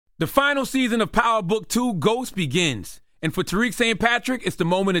The final season of Power Book 2, Ghost, begins. And for Tariq St. Patrick, it's the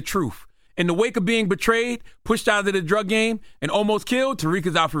moment of truth. In the wake of being betrayed, pushed out of the drug game, and almost killed, Tariq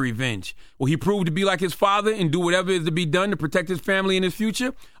is out for revenge. Will he prove to be like his father and do whatever is to be done to protect his family and his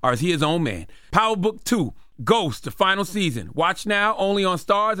future? Or is he his own man? Power Book 2, Ghost, the final season. Watch now, only on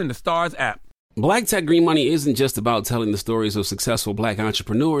Starz and the Starz app. Black Tech Green Money isn't just about telling the stories of successful Black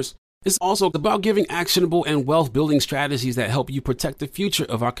entrepreneurs. It's also about giving actionable and wealth-building strategies that help you protect the future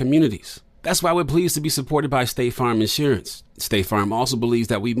of our communities. That's why we're pleased to be supported by State Farm Insurance. State Farm also believes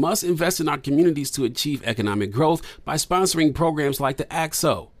that we must invest in our communities to achieve economic growth by sponsoring programs like the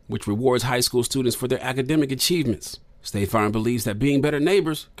ACT-SO, which rewards high school students for their academic achievements. State Farm believes that being better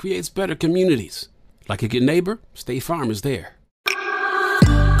neighbors creates better communities. Like a good neighbor, State Farm is there.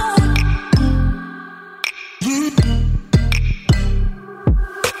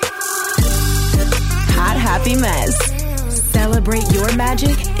 Happy Mess. Celebrate your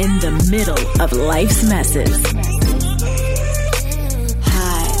magic in the middle of life's messes.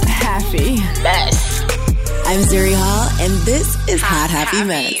 Hot Happy Mess. I'm Zuri Hall, and this is Hot Happy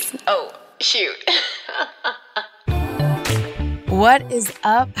Mess. Oh, shoot. What is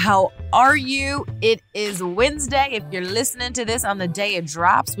up? How are you? It is Wednesday. If you're listening to this on the day it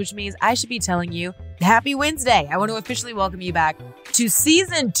drops, which means I should be telling you, happy Wednesday. I want to officially welcome you back to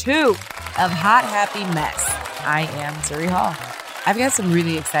season 2 of Hot Happy Mess. I am Zuri Hall. I've got some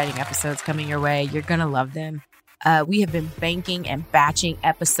really exciting episodes coming your way. You're going to love them. We have been banking and batching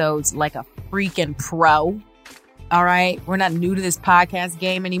episodes like a freaking pro. All right. We're not new to this podcast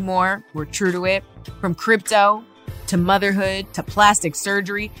game anymore. We're true to it. From crypto to motherhood, to plastic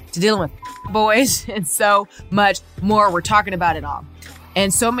surgery, to dealing with boys, and so much more. We're talking about it all.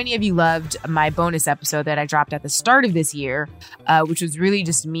 And so many of you loved my bonus episode that I dropped at the start of this year, which was really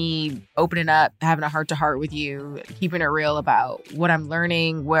just me opening up, having a heart-to-heart with you, keeping it real about what I'm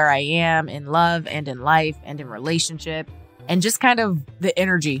learning, where I am in love and in life and in relationship, and just kind of the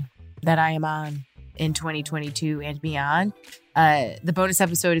energy that I am on in 2022 and beyond. The bonus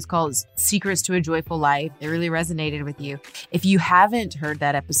episode is called Secrets to a Joyful Life. It really resonated with you. If you haven't heard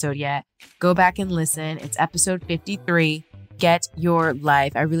that episode yet, go back and listen. It's episode 53, Get Your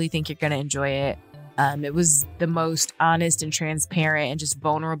Life. I really think you're going to enjoy it. It was the most honest and transparent and just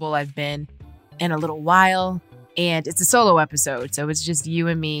vulnerable I've been in a little while. And it's a solo episode, so it's just you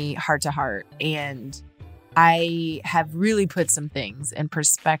and me heart to heart. And I have really put some things in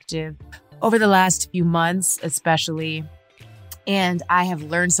perspective over the last few months, especially. And I have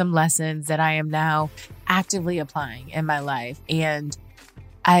learned some lessons that I am now actively applying in my life. And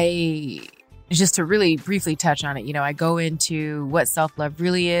just to really briefly touch on it, I go into what self-love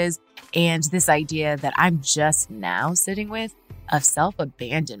really is and this idea that I'm just now sitting with of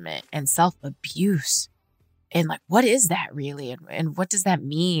self-abandonment and self-abuse. And what is that really? And what does that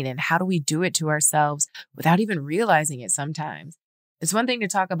mean? And how do we do it to ourselves without even realizing it sometimes? It's one thing to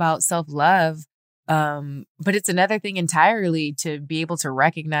talk about self-love, but it's another thing entirely to be able to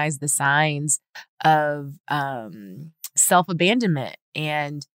recognize the signs of self-abandonment.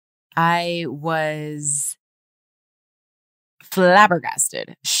 And I was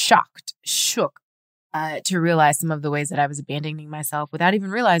flabbergasted, shocked, shook to realize some of the ways that I was abandoning myself without even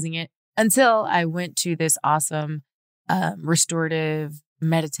realizing it until I went to this awesome restorative,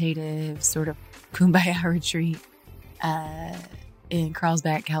 meditative sort of kumbaya retreat in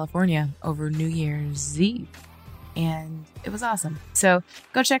Carlsbad, California over New Year's Eve. And it was awesome. So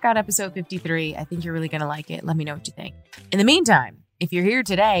go check out episode 53. I think you're really going to like it. Let me know what you think. In the meantime, if you're here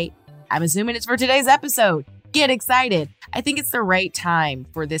today, I'm assuming it's for today's episode. Get excited. I think it's the right time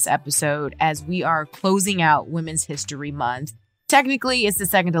for this episode as we are closing out Women's History Month. Technically, it's the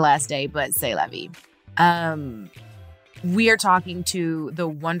second to last day, but c'est la vie. We are talking to the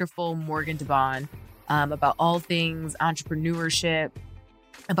wonderful Morgan DeBaun about all things entrepreneurship,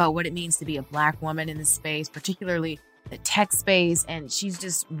 about what it means to be a Black woman in this space, particularly the tech space. And she's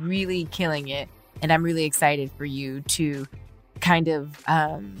just really killing it. And I'm really excited for you to kind of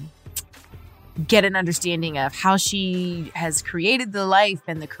get an understanding of how she has created the life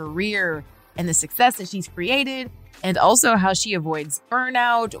and the career and the success that she's created, and also how she avoids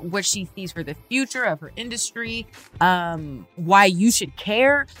burnout, what she sees for the future of her industry, why you should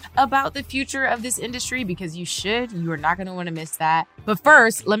care about the future of this industry, because you should. You are not going to want to miss that. But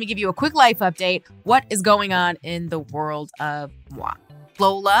first, let me give you a quick life update. What is going on in the world of moi?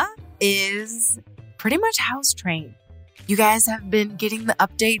 Lola is pretty much house trained. You guys have been getting the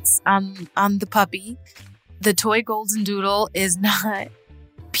updates on the puppy. The toy golden doodle is not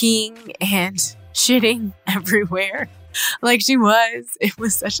peeing and shitting everywhere like she was. It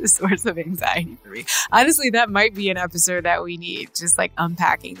was such a source of anxiety for me. Honestly, that might be an episode that we need, just like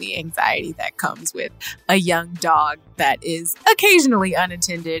unpacking the anxiety that comes with a young dog that is occasionally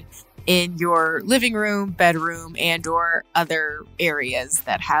unattended in your living room, bedroom, and or other areas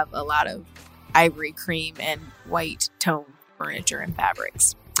that have a lot of ivory cream and white tone furniture and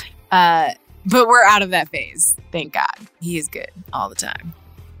fabrics. But we're out of that phase. Thank God. He is good all the time.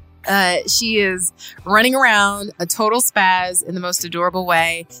 She is running around, a total spaz in the most adorable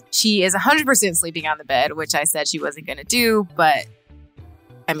way. She is 100% sleeping on the bed, which I said she wasn't going to do, but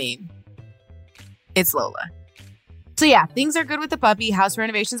I mean, it's Lola. So yeah, things are good with the puppy. House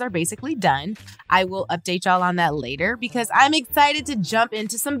renovations are basically done. I will update y'all on that later because I'm excited to jump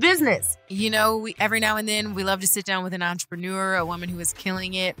into some business. You know, every now and then we love to sit down with an entrepreneur, a woman who is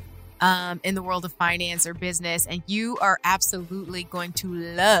killing it in the world of finance or business. And you are absolutely going to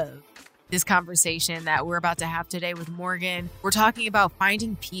love this conversation that we're about to have today with Morgan. We're talking about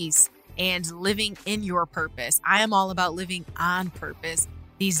finding peace and living in your purpose. I am all about living on purpose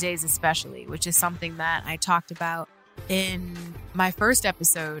these days, especially, which is something that I talked about in my first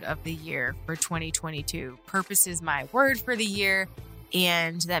episode of the year for 2022. Purpose is my word for the year,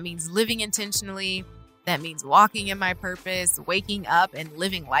 and that means living intentionally. That means walking in my purpose, waking up and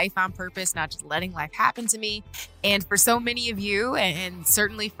living life on purpose, not just letting life happen to me. And for so many of you, and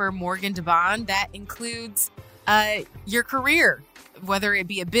certainly for Morgan DeBond, that includes your career, whether it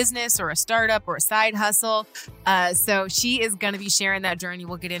be a business or a startup or a side hustle. So she is going to be sharing that journey.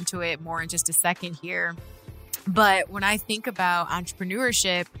 We'll get into it more in just a second here. But when I think about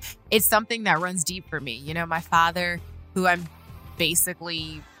entrepreneurship, it's something that runs deep for me. You know, my father, who I'm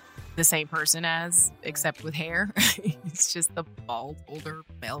basically the same person as, except with hair, it's just the bald, older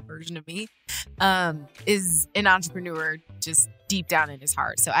male version of me, is an entrepreneur just deep down in his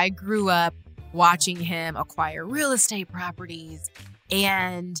heart. So I grew up watching him acquire real estate properties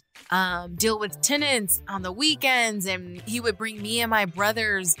and deal with tenants on the weekends. And he would bring me and my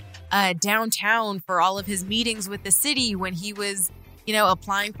brothers downtown for all of his meetings with the city when he was, you know,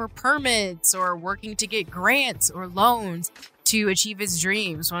 applying for permits or working to get grants or loans to achieve his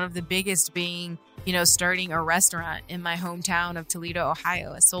dreams. One of the biggest being, you know, starting a restaurant in my hometown of Toledo,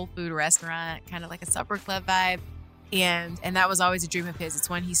 Ohio, a soul food restaurant, kind of like a supper club vibe. And that was always a dream of his. It's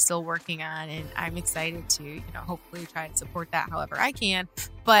one he's still working on. And I'm excited to, you know, hopefully try to support that however I can.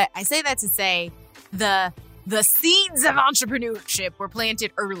 But I say that to say the seeds of entrepreneurship were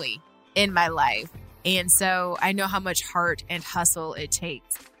planted early in my life. And so I know how much heart and hustle it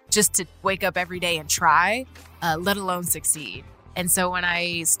takes just to wake up every day and try, let alone succeed. And so when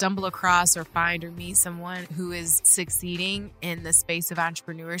I stumble across or find or meet someone who is succeeding in the space of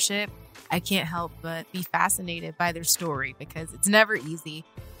entrepreneurship, I can't help but be fascinated by their story because it's never easy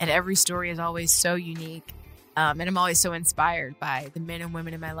and every story is always so unique. And I'm always so inspired by the men and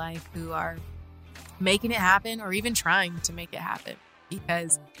women in my life who are making it happen or even trying to make it happen,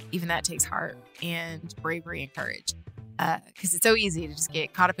 because even that takes heart and bravery and courage. Because it's so easy to just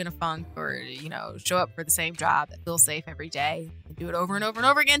get caught up in a funk or, you know, show up for the same job that feels safe every day and do it over and over and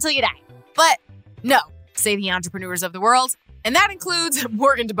over again until you die. But no, say the entrepreneurs of the world. And that includes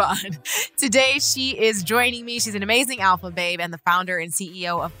Morgan DeBond. Today, she is joining me. She's an amazing alpha babe and the founder and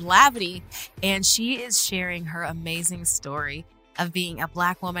CEO of Blavity. And she is sharing her amazing story of being a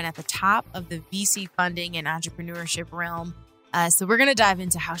Black woman at the top of the VC funding and entrepreneurship realm. So we're going to dive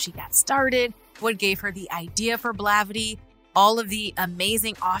into how she got started, what gave her the idea for Blavity, all of the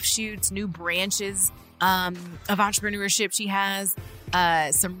amazing offshoots, new branches of entrepreneurship she has,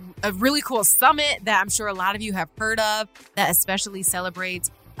 a really cool summit that I'm sure a lot of you have heard of that especially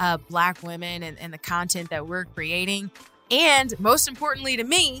celebrates Black women and the content that we're creating. And most importantly to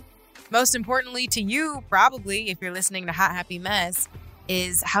me, most importantly to you, probably, if you're listening to Hot Happy Mess,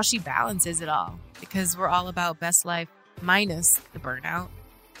 is how she balances it all, because we're all about best life minus the burnout.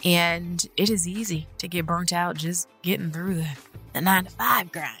 And it is easy to get burnt out just getting through the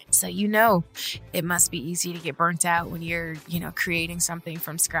 9-to-5 grind. So, you know, it must be easy to get burnt out when you're, you know, creating something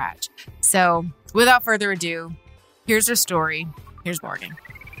from scratch. So without further ado, here's her story. Here's Morgan.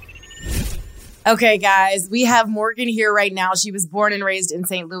 Okay, guys, we have Morgan here right now. She was born and raised in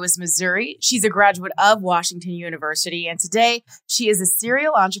St. Louis, Missouri. She's a graduate of Washington University, and today she is a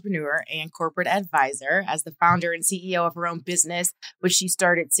serial entrepreneur and corporate advisor as the founder and CEO of her own business, which she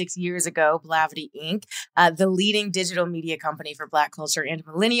started 6 years ago, Blavity Inc., the leading digital media company for Black culture and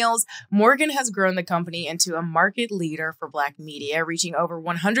millennials. Morgan has grown the company into a market leader for Black media, reaching over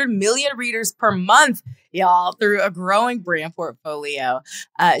 100 million readers per month, y'all, through a growing brand portfolio.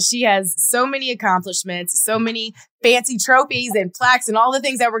 She has so many many accomplishments, so many fancy trophies and plaques and all the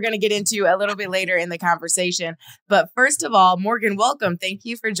things that we're going to get into a little bit later in the conversation. But first of all, Morgan, welcome. Thank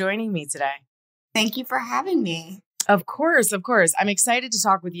you for joining me today. Thank you for having me. Of course, of course. I'm excited to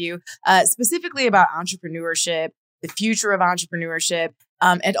talk with you specifically about entrepreneurship, the future of entrepreneurship,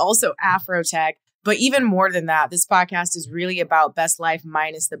 and also Afrotech. But even more than that, this podcast is really about best life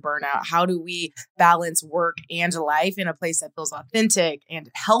minus the burnout. How do we balance work and life in a place that feels authentic and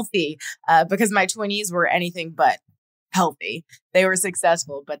healthy? Because my 20s were anything but healthy. They were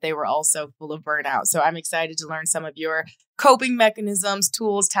successful, but they were also full of burnout. So I'm excited to learn some of your coping mechanisms,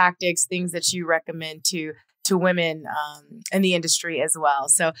 tools, tactics, things that you recommend to women in the industry as well.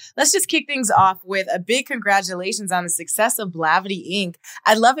 So let's just kick things off with a big congratulations on the success of Blavity Inc.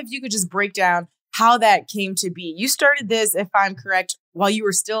 I'd love if you could just break down how that came to be. You started this, if I'm correct, while you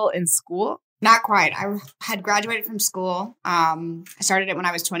were still in school? Not quite. I had graduated from school. I started it when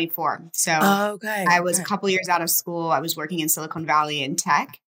I was 24. So I was a couple years out of school. I was working in Silicon Valley in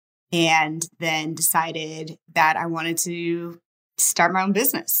tech, and then decided that I wanted to start my own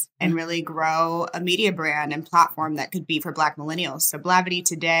business and really grow a media brand and platform that could be for Black millennials. So Blavity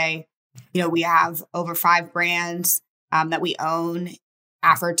today, we have over 5 brands that we own: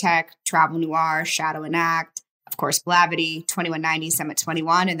 Afrotech, Travel Noir, Shadow and Act, of course, Blavity, 2190, Summit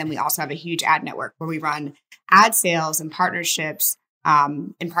 21. And then we also have a huge ad network where we run ad sales and partnerships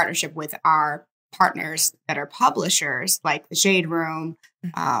in partnership with our partners that are publishers like The Shade Room,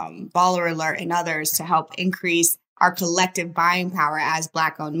 Baller Alert, and others to help increase our collective buying power as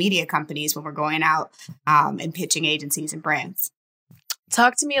Black-owned media companies when we're going out and pitching agencies and brands.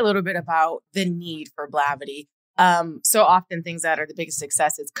 Talk to me a little bit about the need for Blavity. So often things that are the biggest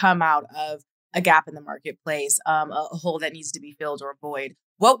successes come out of a gap in the marketplace, a hole that needs to be filled or a void.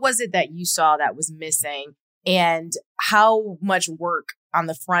 What was it that you saw that was missing, and how much work on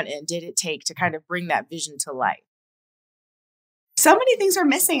the front end did it take to kind of bring that vision to life? So many things are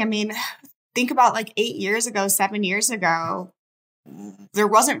missing. I mean, think about like 8 years ago, 7 years ago, there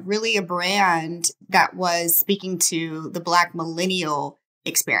wasn't really a brand that was speaking to the Black millennial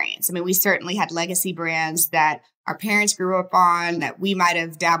experience. I mean, we certainly had legacy brands that our parents grew up on, that we might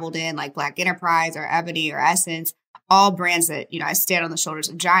have dabbled in, like Black Enterprise or Ebony or Essence, all brands that, I stand on the shoulders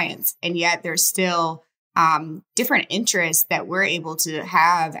of giants. And yet there's still different interests that we're able to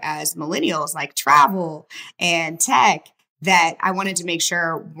have as millennials, like travel and tech, that I wanted to make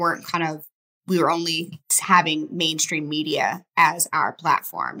sure we were only having mainstream media as our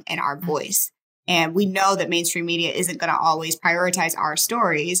platform and our voice. And we know that mainstream media isn't going to always prioritize our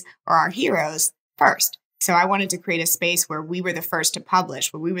stories or our heroes first. So I wanted to create a space where we were the first to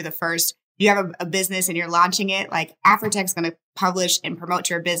publish, where we were the first. You have a business and you're launching it, like Afrotech's going to publish and promote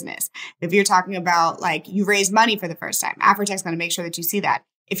your business. If you're talking about like you raised money for the first time, Afrotech's going to make sure that you see that.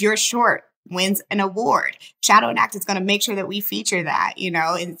 If your short wins an award, Shadow and Act is going to make sure that we feature that.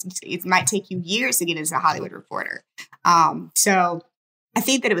 It might take you years to get into the Hollywood Reporter. So I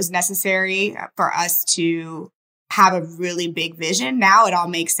think that it was necessary for us to have a really big vision. Now it all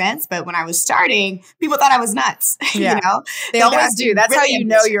makes sense. But when I was starting, people thought I was nuts. Yeah. They always do. That's really how you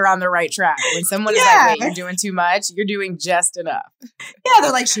know you're on the right track. When someone is like, wait, you're doing too much, you're doing just enough. Yeah,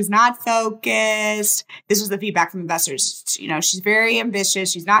 they're like, she's not focused. This was the feedback from investors. She's very ambitious.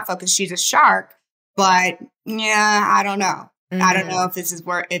 She's not focused. She's a shark. But yeah, I don't know. Mm-hmm. I don't know if this is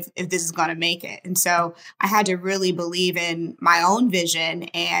if this is going to make it. And so I had to really believe in my own vision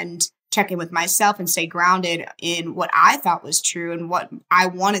and check in with myself and stay grounded in what I thought was true and what I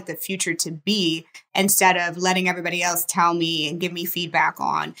wanted the future to be, instead of letting everybody else tell me and give me feedback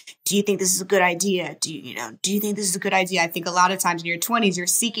on, do you think this is a good idea? Do you think this is a good idea? I think a lot of times in your 20s, you're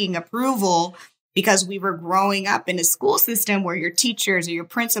seeking approval because we were growing up in a school system where your teachers or your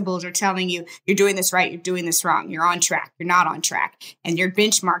principals are telling you, you're doing this right, you're doing this wrong, you're on track, you're not on track. And you're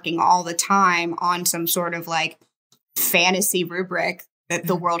benchmarking all the time on some sort of like fantasy rubric that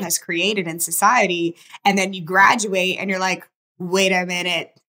the world has created in society. And then you graduate and you're like, wait a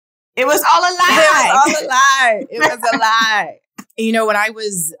minute. It was all a lie. It was a lie. When I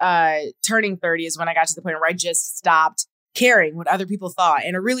was turning 30 is when I got to the point where I just stopped caring what other people thought,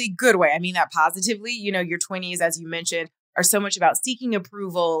 in a really good way. I mean that positively. Your 20s, as you mentioned, are so much about seeking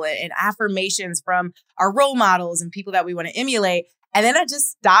approval and affirmations from our role models and people that we want to emulate. And then I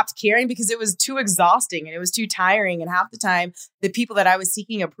just stopped caring because it was too exhausting and it was too tiring. And half the time, the people that I was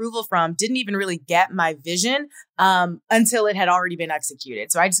seeking approval from didn't even really get my vision until it had already been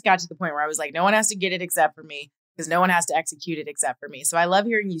executed. So I just got to the point where I was like, no one has to get it except for me, because no one has to execute it except for me. So I love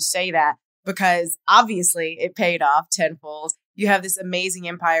hearing you say that, because obviously it paid off tenfold. You have this amazing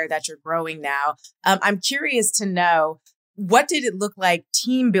empire that you're growing now. I'm curious to know, what did it look like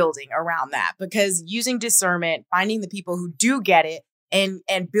team building around that? Because using discernment, finding the people who do get it,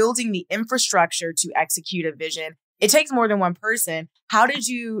 and building the infrastructure to execute a vision, it takes more than one person. How did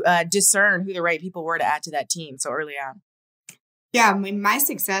you discern who the right people were to add to that team so early on? Yeah, I mean, my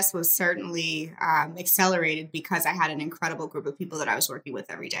success was certainly accelerated because I had an incredible group of people that I was working with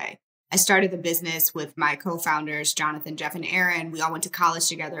every day. I started the business with my co-founders, Jonathan, Jeff, and Aaron. We all went to college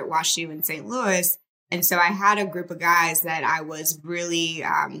together at WashU in St. Louis. And so I had a group of guys that I was really,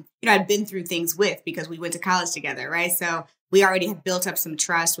 I'd been through things with because we went to college together, right? So we already had built up some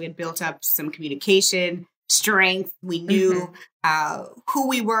trust. We had built up some communication strength. We knew who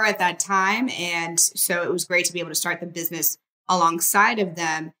we were at that time. And so it was great to be able to start the business alongside of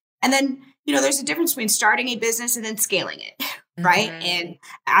them. And then, there's a difference between starting a business and then scaling it, right? And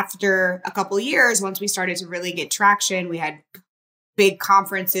after a couple of years, once we started to really get traction, we had big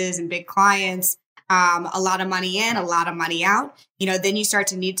conferences and big clients, a lot of money in, a lot of money out, then you start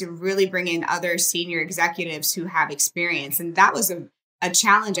to need to really bring in other senior executives who have experience. And that was a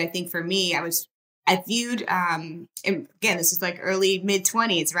challenge, I think, for me. I viewed, and again, this is like early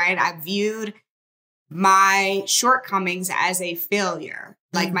mid-20s, right? I viewed my shortcomings as a failure,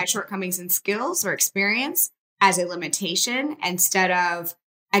 like my shortcomings in skills or experience as a limitation, instead of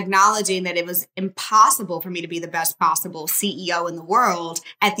acknowledging that it was impossible for me to be the best possible CEO in the world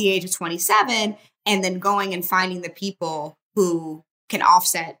at the age of 27, and then going and finding the people who can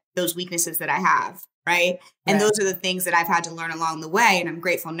offset those weaknesses that I have. Right. And those are the things that I've had to learn along the way. And I'm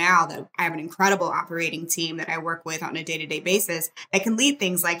grateful now that I have an incredible operating team that I work with on a day-to-day basis that can lead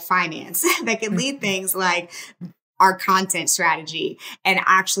things like finance, that can lead things like our content strategy, and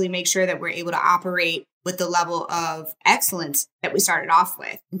actually make sure that we're able to operate with the level of excellence that we started off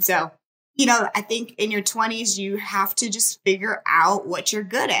with. And so, I think in your 20s, you have to just figure out what you're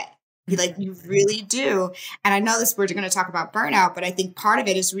good at. You really do. And I know we're going to talk about burnout, but I think part of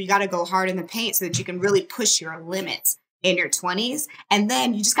it is we got to go hard in the paint so that you can really push your limits in your 20s. And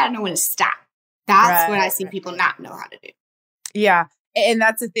then you just got to know when to stop. That's what I see people not know how to do. Yeah. And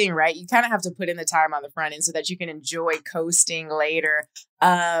that's the thing, right? You kind of have to put in the time on the front end so that you can enjoy coasting later.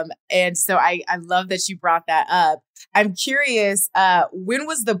 And so I love that you brought that up. I'm curious, when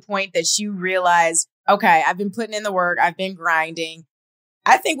was the point that you realized, okay, I've been putting in the work, I've been grinding,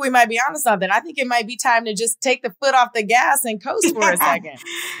 I think we might be onto something. I think it might be time to just take the foot off the gas and coast for a second.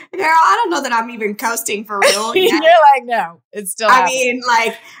 Girl, I don't know that I'm even coasting for real yet. You're like, no, it's still happening.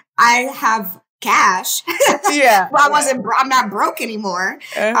 I have cash. Yeah. I'm not broke anymore.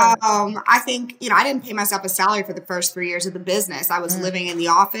 I think, I didn't pay myself a salary for the first 3 years of the business. I was living in the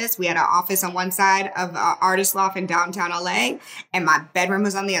office. We had an office on one side of Artist Loft in downtown LA, and my bedroom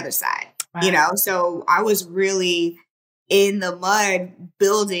was on the other side, so I was really in the mud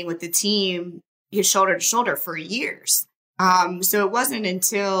building with the team, shoulder to shoulder for years. So it wasn't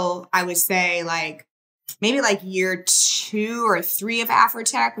until I would say maybe year 2 or 3 of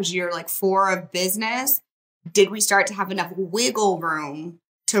Afrotech, was year 4 of business, did we start to have enough wiggle room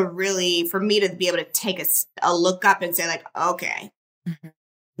to really, for me to be able to take a look up and say okay,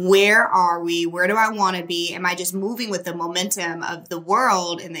 where are we? Where do I want to be? Am I just moving with the momentum of the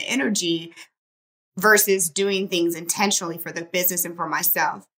world and the energy versus doing things intentionally for the business and for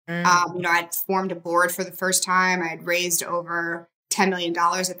myself? I'd formed a board for the first time. I had raised over $10 million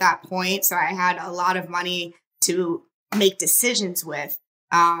at that point. So I had a lot of money to make decisions with,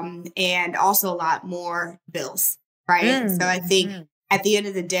 and also a lot more bills, right? So I think at the end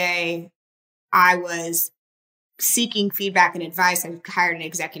of the day, I was seeking feedback and advice. I hired an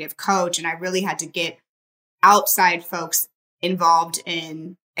executive coach, and I really had to get outside folks involved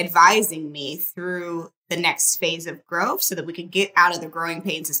in advising me through the next phase of growth so that we could get out of the growing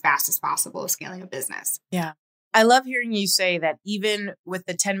pains as fast as possible of scaling a business. Yeah. I love hearing you say that even with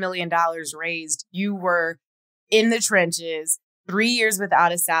the $10 million raised, you were in the trenches, 3 years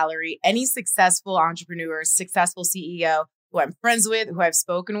without a salary. Any successful entrepreneur, successful CEO who I'm friends with, who I've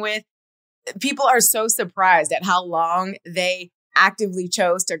spoken with, people are so surprised at how long they actively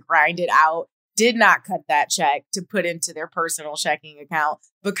chose to grind it out, did not cut that check to put into their personal checking account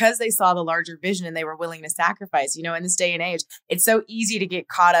because they saw the larger vision and they were willing to sacrifice. In this day and age, it's so easy to get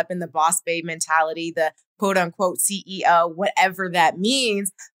caught up in the boss babe mentality, the quote unquote CEO, whatever that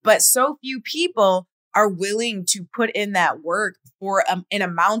means. But so few people are willing to put in that work for an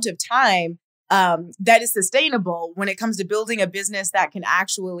amount of time that is sustainable when it comes to building a business that can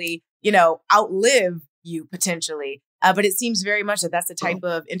actually, outlive you potentially. But it seems very much that that's the type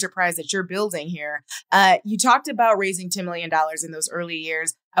of enterprise that you're building here. You talked about raising $10 million in those early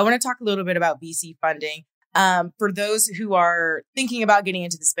years. I want to talk a little bit about VC funding. For those who are thinking about getting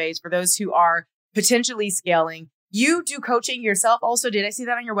into the space, for those who are potentially scaling, You do coaching yourself also. Did I see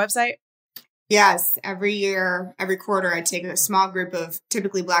that on your website? Yes. Every year, every quarter, I take a small group of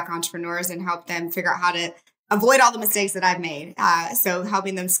typically Black entrepreneurs and help them figure out how to avoid all the mistakes that I've made. So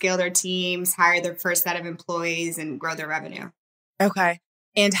helping them scale their teams, hire their first set of employees, and grow their revenue. Okay.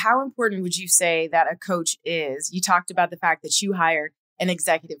 And how important would you say that a coach is? You talked about the fact that you hired an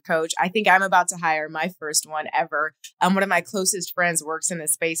executive coach. I think I'm about to hire my first one ever. One of my closest friends works in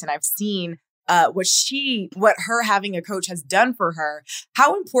this space, and I've seen what her having a coach has done for her.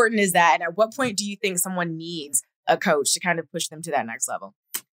 How important is that? And at what point do you think someone needs a coach to kind of push them to that next level?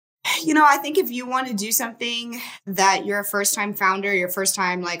 I think if you want to do something that you're a first-time founder, you're a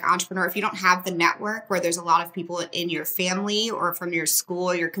first-time entrepreneur, if you don't have the network where there's a lot of people in your family or from your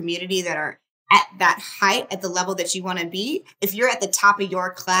school, your community that are at that height, at the level that you want to be, if you're at the top of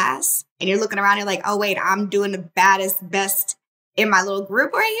your class and you're looking around, you're like, oh, wait, I'm doing the best in my little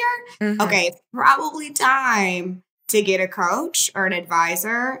group right here. Mm-hmm. Okay, it's probably time to get a coach or an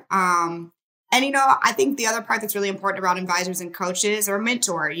advisor. And, I think the other part that's really important around advisors and coaches or a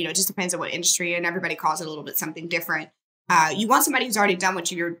mentor, it just depends on what industry, and everybody calls it a little bit something different. You want somebody who's already done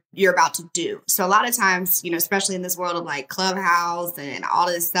what you're about to do. So a lot of times, especially in this world of Clubhouse and all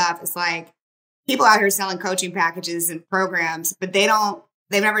this stuff, it's like people out here selling coaching packages and programs, but they've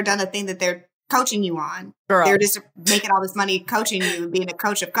never done the thing that they're coaching you on. Girl. They're just making all this money coaching you and being a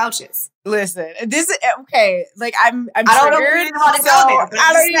coach of coaches. Listen, this is okay. I'm I don't even want to go there.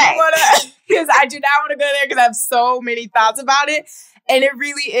 I don't even want to, because I do not want to go there because I have so many thoughts about it. And it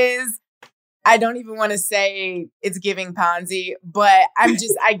really is, I don't even want to say it's giving Ponzi, but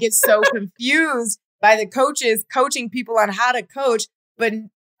I get so confused by the coaches coaching people on how to coach, but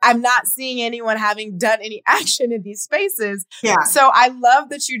I'm not seeing anyone having done any action in these spaces. Yeah. So I love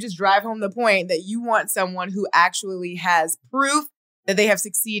that you just drive home the point that you want someone who actually has proof that they have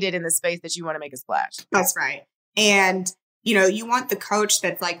succeeded in the space that you want to make a splash. That's right. And, you want the coach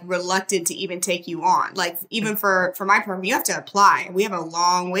that's reluctant to even take you on. Even for my program, you have to apply. We have a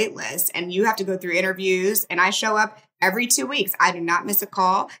long wait list and you have to go through interviews, and I show up every 2 weeks. I do not miss a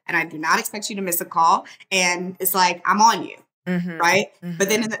call, and I do not expect you to miss a call. And it's I'm on you. Mm-hmm. Right. Mm-hmm. But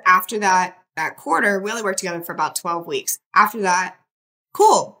then after that quarter, we only worked together for about 12 weeks. After that,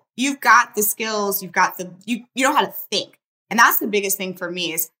 cool. You've got the skills. You've got you know how to think. And that's the biggest thing for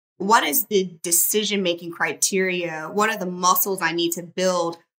me is, what is the decision-making criteria? What are the muscles I need to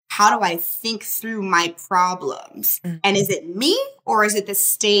build? How do I think through my problems? Mm-hmm. And is it me, or is it the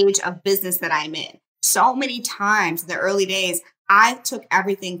stage of business that I'm in? So many times in the early days, I took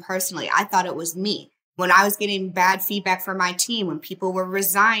everything personally. I thought it was me. When I was getting bad feedback from my team, when people were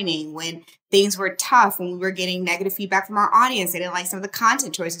resigning, when things were tough, when we were getting negative feedback from our audience, they didn't like some of the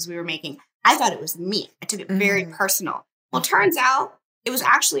content choices we were making, I thought it was me. I took it very personal. Well, it turns out it was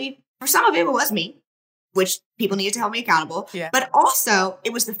actually, for some of it was me, which people needed to hold me accountable. Yeah. But also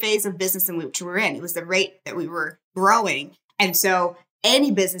it was the phase of business in which we were in. It was the rate that we were growing. And so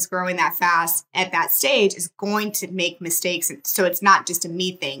any business growing that fast at that stage is going to make mistakes. And so it's not just a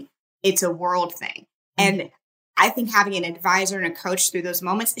me thing, it's a world thing. And I think having an advisor and a coach through those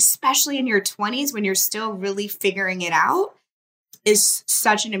moments, especially in your 20s when you're still really figuring it out, is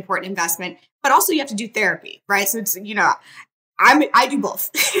such an important investment. But also you have to do therapy, right? So it's, I do both,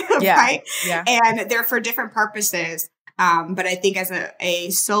 yeah, right? Yeah. And they're for different purposes. But I think as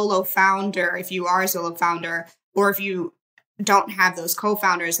a solo founder, if you are a solo founder, or if you don't have those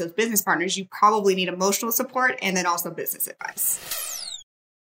co-founders, those business partners, you probably need emotional support and then also business advice.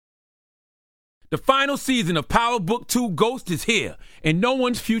 The final season of Power Book 2 Ghost is here, and no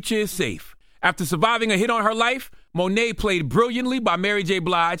one's future is safe. After surviving a hit on her life, Monet, played brilliantly by Mary J.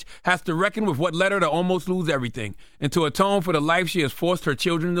 Blige, has to reckon with what led her to almost lose everything and to atone for the life she has forced her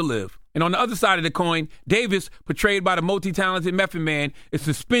children to live. And on the other side of the coin, Davis, portrayed by the multi-talented Method Man, is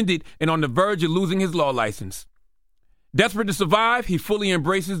suspended and on the verge of losing his law license. Desperate to survive, he fully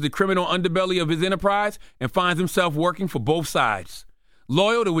embraces the criminal underbelly of his enterprise and finds himself working for both sides,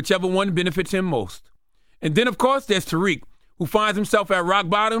 loyal to whichever one benefits him most. And then, of course, there's Tariq, who finds himself at rock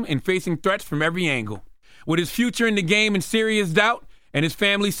bottom and facing threats from every angle. With his future in the game in serious doubt and his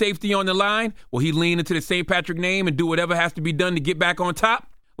family's safety on the line, will he lean into the St. Patrick name and do whatever has to be done to get back on top?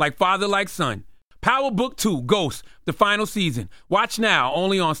 Like father, like son. Power Book 2 Ghost, the final season. Watch now,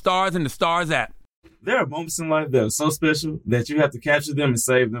 only on Stars and the Stars app. There are moments in life that are so special that you have to capture them and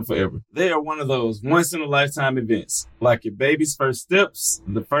save them forever. They are one of those once-in-a-lifetime events, like your baby's first steps,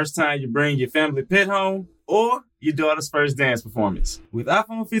 the first time you bring your family pet home, or your daughter's first dance performance. With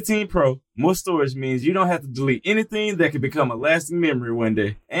iPhone 15 Pro, more storage means you don't have to delete anything that could become a lasting memory one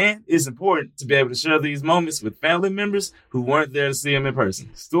day. And it's important to be able to share these moments with family members who weren't there to see them in person.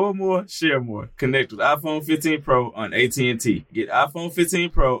 Store more, share more. Connect with iPhone 15 Pro on AT&T. Get iPhone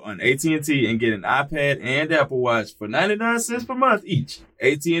 15 Pro on AT&T and get an iPad and Apple Watch for 99 cents per month each.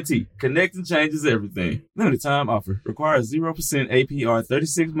 AT&T. Connecting changes everything. Limited time offer. Requires 0% APR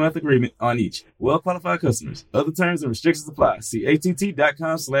 36-month agreement on each. Well-qualified customers. Other terms and restrictions apply. See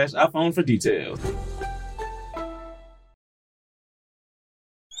att.com/iPhone for details.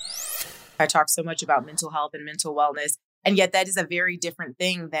 I talk so much about mental health and mental wellness, and yet that is a very different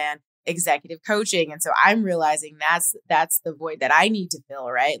thing than executive coaching. And so I'm realizing that's the void that I need to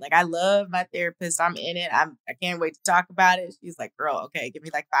fill, right? Like, I love my therapist. I'm in it. I can't wait to talk about it. She's like, girl, okay, give me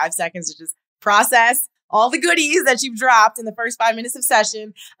like 5 seconds to just process all the goodies that you've dropped in the first 5 minutes of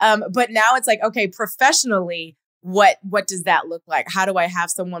session. But now it's like, okay, professionally, what does that look like? How do I have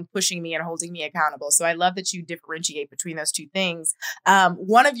someone pushing me and holding me accountable? So I love that you differentiate between those two things.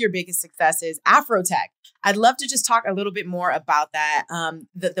 One of your biggest successes, Afrotech. I'd love to just talk a little bit more about that.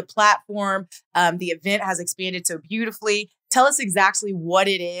 The platform, the event has expanded so beautifully. Tell us exactly what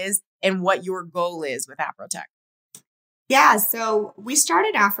it is and what your goal is with Afrotech. Yeah, so we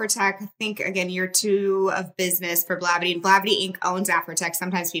started Afrotech, I think, again, year 2 of business for Blavity. And Blavity Inc. owns Afrotech.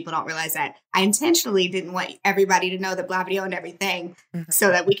 Sometimes people don't realize that. I intentionally didn't want everybody to know that Blavity owned everything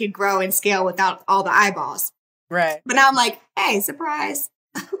so that we could grow and scale without all the eyeballs. Right. But now I'm like, hey, surprise,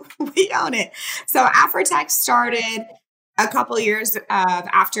 we own it. So Afrotech started a couple of years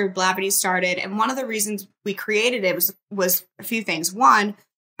after Blavity started. And one of the reasons we created it was a few things. One,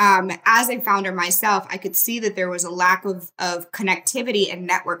 as a founder myself, I could see that there was a lack of connectivity and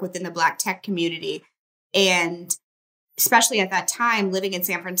network within the Black tech community. And especially at that time, living in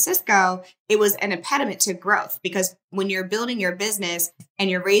San Francisco, it was an impediment to growth, because when you're building your business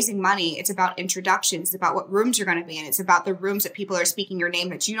and you're raising money, it's about introductions, it's about what rooms you're going to be in. It's about the rooms that people are speaking your name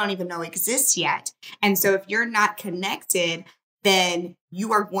that you don't even know exist yet. And so if you're not connected, then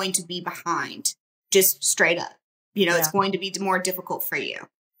you are going to be behind, just straight up. It's going to be more difficult for you.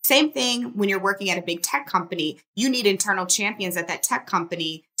 Same thing when you're working at a big tech company. You need internal champions at that tech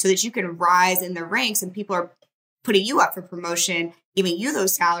company so that you can rise in the ranks and people are putting you up for promotion, giving you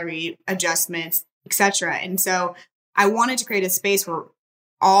those salary adjustments, etc. And so I wanted to create a space where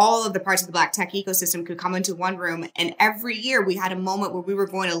all of the parts of the Black tech ecosystem could come into one room. And every year we had a moment where we were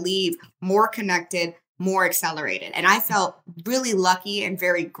going to leave more connected, more accelerated. And I felt really lucky and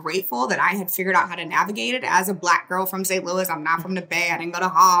very grateful that I had figured out how to navigate it as a Black girl from St. Louis. I'm not from the Bay. I didn't go to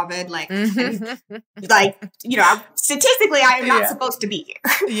Harvard. Statistically, I am not supposed to be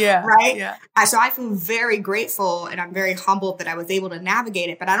here. Yeah. Right. Yeah. So I feel very grateful and I'm very humbled that I was able to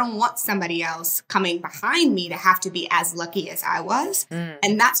navigate it, but I don't want somebody else coming behind me to have to be as lucky as I was.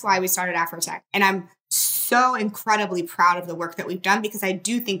 And that's why we started Afrotech. And I'm so incredibly proud of the work that we've done, because I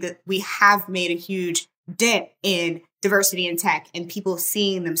do think that we have made a huge dent in diversity in tech and people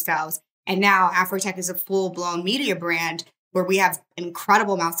seeing themselves. And now Afrotech is a full-blown media brand where we have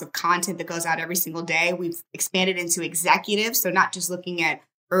incredible amounts of content that goes out every single day. We've expanded into executives, so not just looking at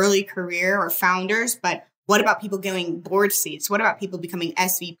early career or founders, but what about people getting board seats? What about people becoming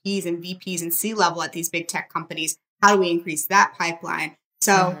SVPs and VPs and C-level at these big tech companies? How do we increase that pipeline?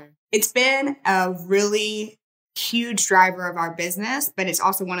 So it's been a really huge driver of our business, but it's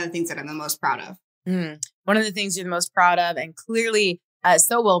also one of the things that I'm the most proud of. One of the things you're the most proud of and clearly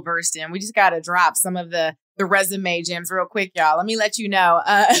so well versed in. We just got to drop some of the resume gems real quick, y'all. Let me let you know.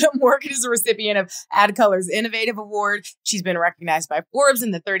 Morgan is a recipient of AdColor's Innovative Award. She's been recognized by Forbes in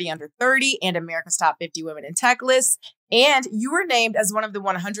the 30 Under 30 and America's Top 50 Women in Tech lists. And you were named as one of the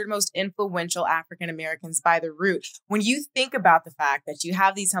 100 most influential African Americans by The Root. When you think about the fact that you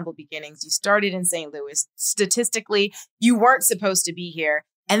have these humble beginnings, you started in St. Louis, statistically, you weren't supposed to be here.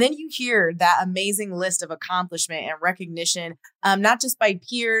 And then you hear that amazing list of accomplishment and recognition, not just by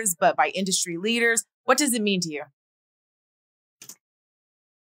peers, but by industry leaders. What does it mean to you?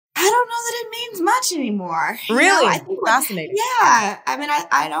 I don't know that it means much anymore. Really? I think fascinating. Yeah. I mean,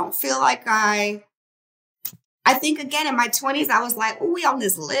 I don't feel like I think, again, in my 20s, I was like, oh, we on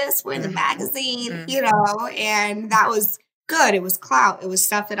this list. We're in the magazine, and that was good. It was clout. It was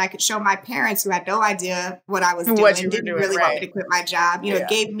stuff that I could show my parents who had no idea what I was doing. Didn't really want me to quit my job. It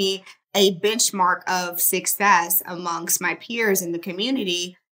gave me a benchmark of success amongst my peers in the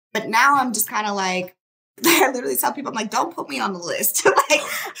community. But now I'm just kind of like, I literally tell people, I'm like, don't put me on the list. I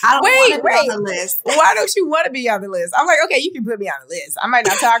don't want to be on the list. Why don't you want to be on the list? I'm like, okay, you can put me on the list. I might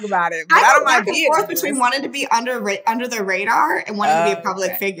not talk about it, but I don't mind being on the list. Between wanting to be under the radar and wanting to be a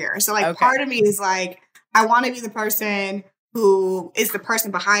public figure. So part of me is like, I want to be the person who is the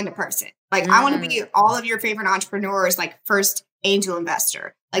person behind the person. Like, I want to be all of your favorite entrepreneurs, like first angel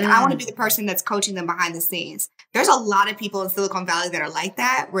investor. Like, I want to be the person that's coaching them behind the scenes. There's a lot of people in Silicon Valley that are like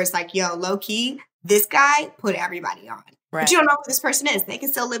that, where it's like, yo, low key, this guy put everybody on. Right. But you don't know who this person is. They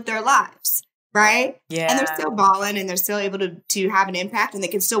can still live their lives, right? Yeah. And they're still balling, and they're still able to have an impact, and they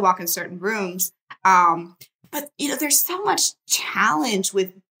can still walk in certain rooms. But, there's so much challenge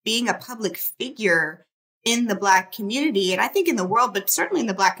with being a public figure in the Black community, and I think in the world, but certainly in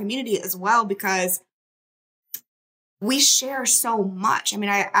the Black community as well, because we share so much. I mean,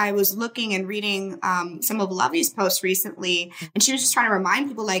 I was looking and reading some of Lovey's posts recently, and she was just trying to remind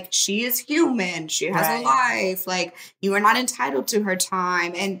people, like, she is human. She has a life. Like, you are not entitled to her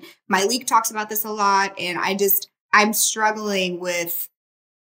time. And Myleik talks about this a lot, and I'm struggling with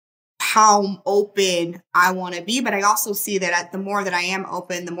how open I want to be. But I also see that the more that I am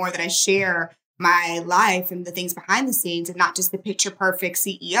open, the more that I share my life and the things behind the scenes, and not just the picture perfect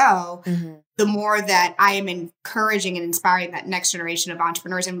CEO, the more that I am encouraging and inspiring that next generation of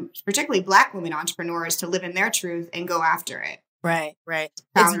entrepreneurs, and particularly Black women entrepreneurs, to live in their truth and go after it. Right.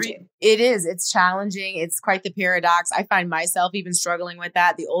 It's challenging. It's quite the paradox. I find myself even struggling with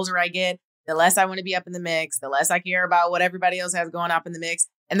that. The older I get, the less I want to be up in the mix, the less I care about what everybody else has going up in the mix.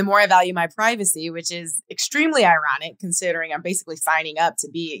 And the more I value my privacy, which is extremely ironic considering I'm basically signing up to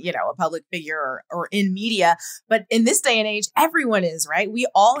be, a public figure or in media. But in this day and age, everyone is, right? We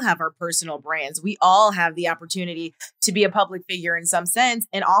all have our personal brands. We all have the opportunity to be a public figure in some sense.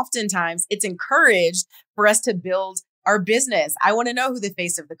 And oftentimes it's encouraged for us to build our business. I want to know who the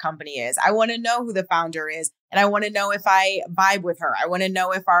face of the company is. I want to know who the founder is. And I want to know if I vibe with her. I want to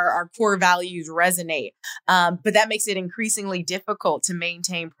know if our core values resonate. But that makes it increasingly difficult to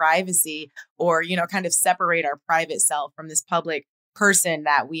maintain privacy or, kind of separate our private self from this public person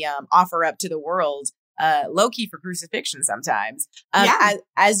that we offer up to the world, low key for crucifixion sometimes.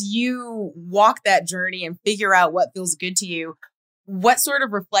 As you walk that journey and figure out what feels good to you, what sort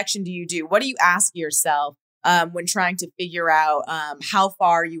of reflection do you do? What do you ask yourself when trying to figure out how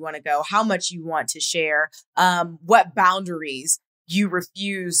far you want to go, how much you want to share, what boundaries you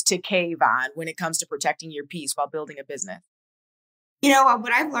refuse to cave on when it comes to protecting your peace while building a business?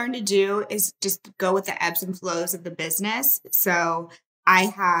 What I've learned to do is just go with the ebbs and flows of the business. So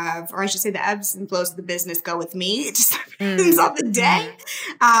the ebbs and flows of the business go with me. It just depends on the day.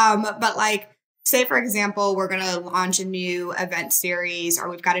 But like, say, for example, we're going to launch a new event series, or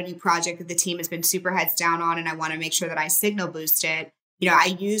we've got a new project that the team has been super heads down on, and I want to make sure that I signal boost it.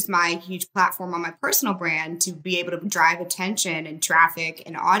 I use my huge platform on my personal brand to be able to drive attention and traffic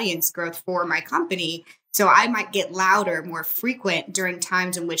and audience growth for my company. So I might get louder, more frequent during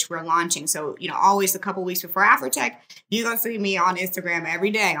times in which we're launching. So, always a couple weeks before Afrotech, you're going to see me on Instagram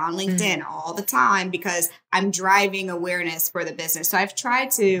every day, on LinkedIn all the time, because I'm driving awareness for the business. So I've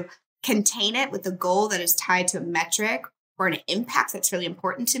tried to contain it with a goal that is tied to a metric or an impact that's really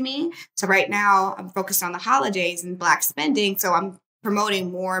important to me. So right now I'm focused on the holidays and Black spending. So I'm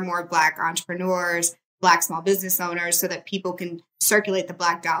promoting more and more Black entrepreneurs, Black small business owners, so that people can circulate the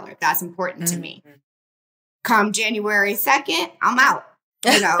Black dollar. That's important to me. Come January 2nd, I'm out.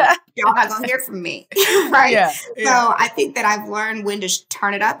 Y'all not gonna hear from me. Right. Yeah. So I think that I've learned when to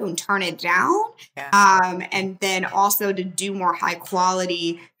turn it up and turn it down. Yeah. And then also to do more high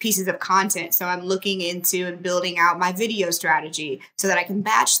quality pieces of content. So I'm looking into and building out my video strategy so that I can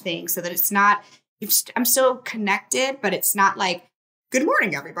batch things, so that it's not, I'm still connected, but it's not like, good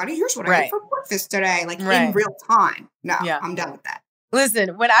morning, everybody. Here's what I ate for breakfast today. Like in real time. No, I'm done with that.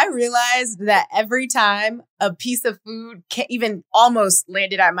 Listen, when I realized that every time a piece of food even almost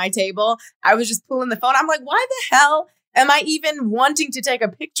landed at my table, I was just pulling the phone. I'm like, why the hell am I even wanting to take a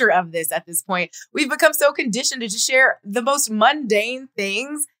picture of this at this point? We've become so conditioned to just share the most mundane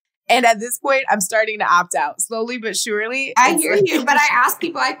things. And at this point, I'm starting to opt out slowly but surely. I hear you, but I ask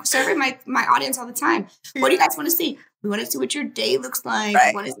people, I survey my audience all the time. What do you guys want to see? We want to see what your day looks like.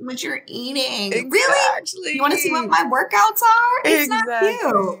 We want to see what you're eating. Exactly. Really? You want to see what my workouts are? It's not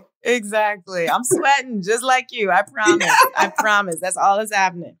you. Exactly. I'm sweating just like you. I promise. I promise. That's all that's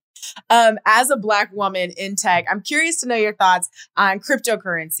happening. As a Black woman in tech, I'm curious to know your thoughts on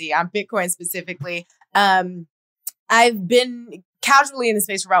cryptocurrency, on Bitcoin specifically. I've been casually in the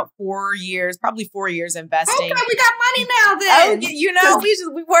space for about 4 years, probably 4 years investing. Okay, we got money now then. Oh,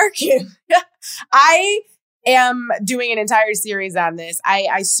 we working. I am doing an entire series on this.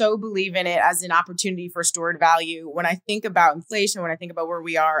 I so believe in it as an opportunity for stored value. When I think about inflation, when I think about where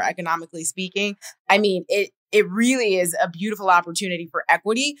we are economically speaking, I mean, it really is a beautiful opportunity for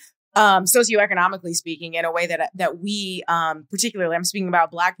equity. socioeconomically speaking, in a way that we, particularly, I'm speaking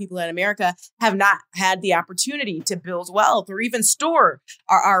about Black people in America, have not had the opportunity to build wealth or even store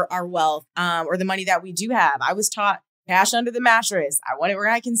our wealth or the money that we do have. I was taught cash under the mattress. I want it where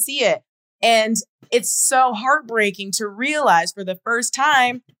I can see it. And it's so heartbreaking to realize for the first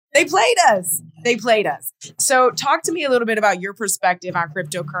time, they played us. They played us. So talk to me a little bit about your perspective on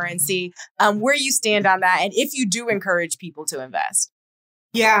cryptocurrency, where you stand on that, and if you do encourage people to invest.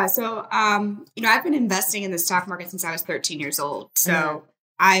 Yeah. So, I've been investing in the stock market since I was 13 years old. So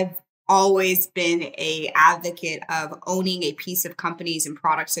I've always been a advocate of owning a piece of companies and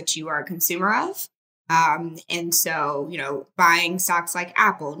products that you are a consumer of. And so, buying stocks like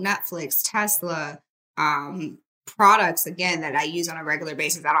Apple, Netflix, Tesla, products, again, that I use on a regular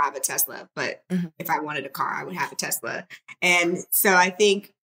basis. I don't have a Tesla, but if I wanted a car, I would have a Tesla. And so I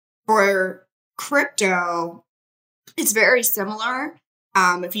think for crypto, it's very similar.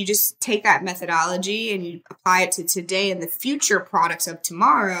 If you just take that methodology and you apply it to today and the future products of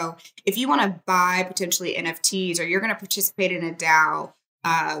tomorrow, if you want to buy potentially NFTs, or you're going to participate in a DAO,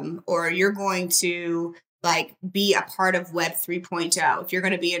 or you're going to be a part of Web 3.0, if you're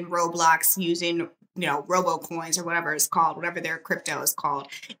going to be in Roblox using, RoboCoins or whatever it's called, whatever their crypto is called,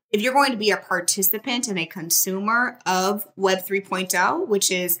 if you're going to be a participant and a consumer of Web 3.0, which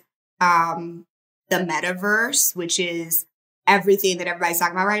is the metaverse, which is everything that everybody's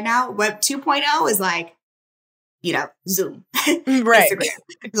talking about right now. Web 2.0 is Zoom, right?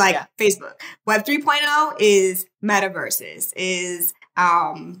 Instagram, Facebook. Web 3.0 is metaverses, is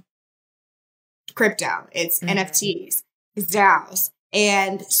crypto, it's NFTs, it's DAOs.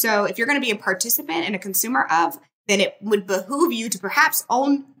 And so if you're going to be a participant and a consumer of, then it would behoove you to perhaps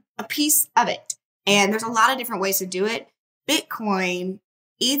own a piece of it. And there's a lot of different ways to do it. Bitcoin,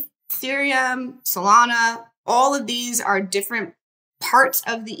 Ethereum, Solana, all of these are different parts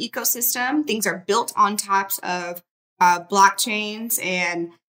of the ecosystem. Things are built on tops of blockchains,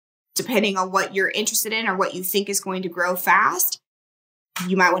 and depending on what you're interested in or what you think is going to grow fast,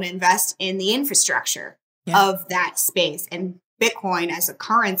 you might want to invest in the infrastructure of that space. And Bitcoin as a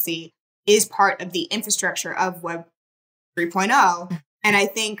currency is part of the infrastructure of Web 3.0. And I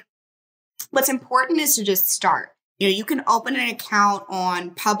think what's important is to just start. You can open an account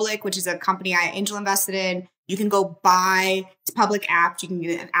on Public, which is a company I angel invested in. You can go buy public apps. You can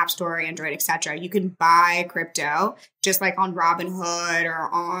get an app store, Android, etc. You can buy crypto just like on Robinhood or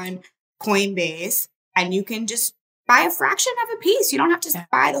on Coinbase, and you can just buy a fraction of a piece. You don't have to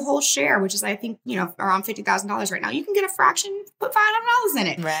buy the whole share, which is, I think, around $50,000 right now. You can get a fraction, put $500 in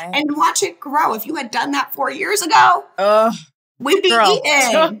it, and watch it grow. If you had done that 4 years ago, we'd be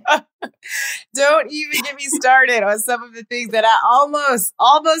eating. Don't even get me started on some of the things that I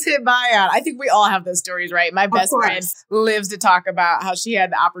almost hit buy on. I think we all have those stories, right? My best friend lives to talk about how she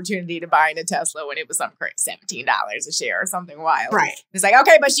had the opportunity to buy a Tesla when it was something crazy, $17 a share or something wild. Right. It's like,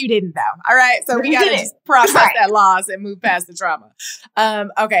 okay, but you didn't though. All right. So we got to just process that loss and move past the trauma.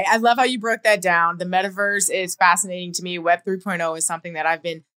 Okay. I love how you broke that down. The metaverse is fascinating to me. Web 3.0 is something that I've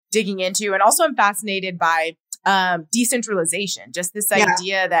been digging into, and also I'm fascinated by decentralization, just this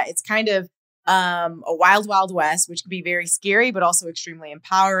idea that it's kind of a wild, wild west, which can be very scary, but also extremely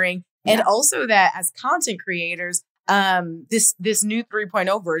empowering. And also that as content creators, this new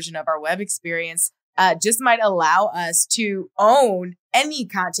 3.0 version of our web experience just might allow us to own any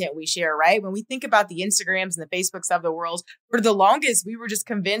content we share, right? When we think about the Instagrams and the Facebooks of the world, for the longest, we were just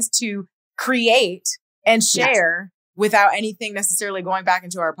convinced to create and share without anything necessarily going back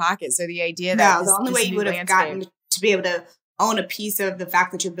into our pocket. So the idea that the only way you would have gotten to be able to own a piece of the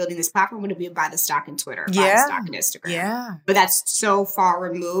fact that you're building this platform would be buy the stock in Twitter, buy the stock in Instagram. Yeah. But that's so far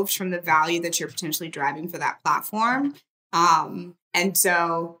removed from the value that you're potentially driving for that platform. And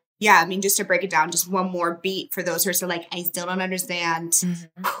so, just to break it down, just one more beat for those who are still like, I still don't understand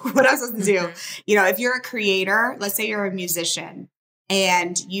what I'm supposed to do. If you're a creator, let's say you're a musician,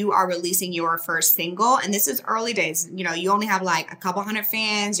 and you are releasing your first single, and this is early days, you only have like a couple hundred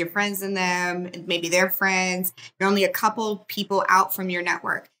fans, your friends in them, maybe their friends, you're only a couple people out from your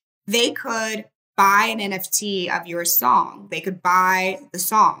network. They could buy an NFT of your song. They could buy the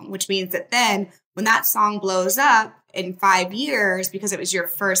song, which means that then when that song blows up in 5 years, because it was your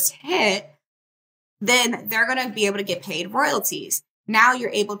first hit, then they're going to be able to get paid royalties. Now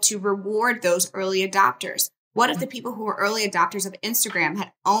you're able to reward those early adopters. What if the people who were early adopters of Instagram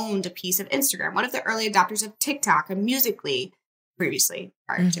had owned a piece of Instagram? What if the early adopters of TikTok and Musical.ly, previously,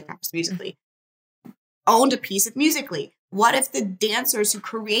 prior to TikTok, Musical.ly, owned a piece of Musical.ly? What if the dancers who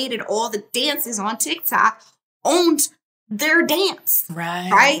created all the dances on TikTok owned their dance? Right.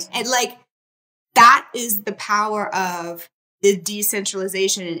 Right? And that is the power of the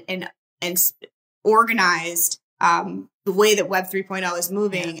decentralization and organized the way that Web 3.0 is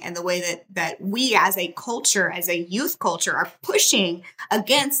moving and the way that we as a culture, as a youth culture, are pushing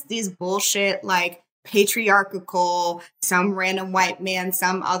against these bullshit, like patriarchal, some random white man,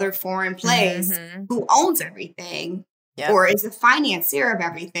 some other foreign place who owns everything or is the financier of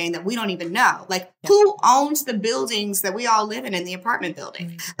everything that we don't even know. Like, who owns the buildings that we all live in the apartment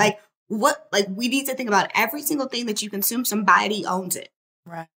building? Like, we need to think about every single thing that you consume, somebody owns it.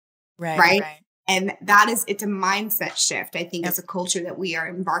 Right. And it's a mindset shift, I think, as a culture that we are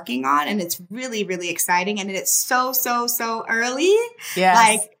embarking on. And it's really, really exciting. And it's so early. Yes.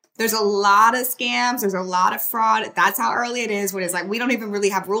 Like, there's a lot of scams. There's a lot of fraud. That's how early it is, when it's like, we don't even really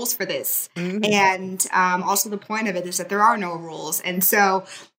have rules for this. And also the point of it is that there are no rules. And so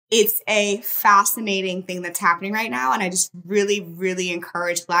it's a fascinating thing that's happening right now. And I just really, really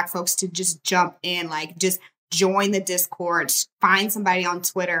encourage Black folks to just jump in, like, just join the Discord, find somebody on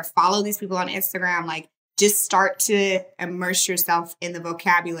Twitter, follow these people on Instagram, like, just start to immerse yourself in the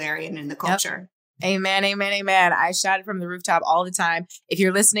vocabulary and in the culture. Amen, amen, amen. I shout it from the rooftop all the time. If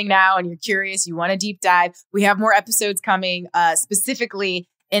you're listening now and you're curious, you want a deep dive, we have more episodes coming specifically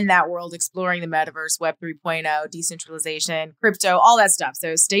in that world, exploring the metaverse, Web 3.0, decentralization, crypto, all that stuff.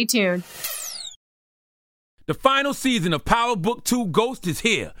 So stay tuned. The final season of Power Book 2 Ghost is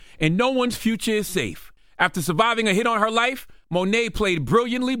here, and no one's future is safe. After surviving a hit on her life, Monet, played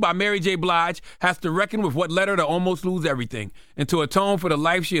brilliantly by Mary J. Blige, has to reckon with what led her to almost lose everything and to atone for the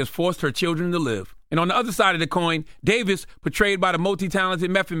life she has forced her children to live. And on the other side of the coin, Davis, portrayed by the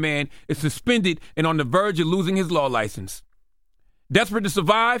multi-talented Method Man, is suspended and on the verge of losing his law license. Desperate to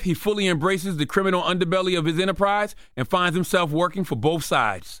survive, he fully embraces the criminal underbelly of his enterprise and finds himself working for both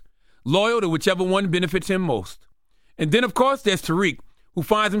sides, loyal to whichever one benefits him most. And then, of course, there's Tariq, who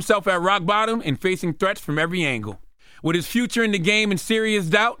finds himself at rock bottom and facing threats from every angle. With his future in the game in serious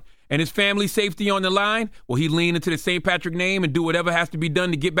doubt and his family's safety on the line, will he lean into the St. Patrick name and do whatever has to be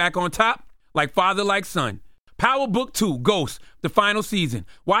done to get back on top? Like father, like son. Power Book 2, Ghost, the final season.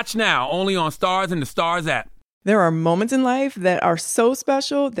 Watch now, only on Stars and the Stars app. There are moments in life that are so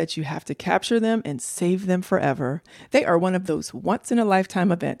special that you have to capture them and save them forever. They are one of those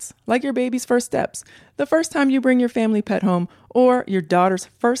once-in-a-lifetime events, like your baby's first steps, the first time you bring your family pet home, or your daughter's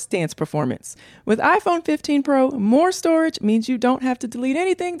first dance performance. With iPhone 15 Pro, more storage means you don't have to delete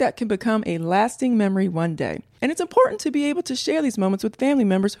anything that can become a lasting memory one day. And it's important to be able to share these moments with family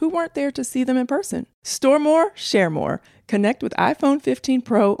members who weren't there to see them in person. Store more, share more. Connect with iPhone 15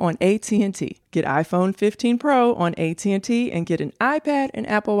 Pro on AT&T. Get iPhone 15 Pro on AT&T and get an iPad and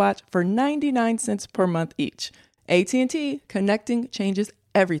Apple Watch for 99 cents per month each. AT&T, connecting changes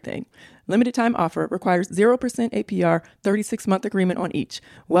everything. Limited time offer, requires 0% APR, 36-month agreement on each.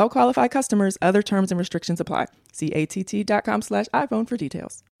 Well-qualified customers, other terms and restrictions apply. See att.com/iPhone for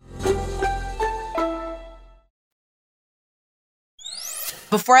details.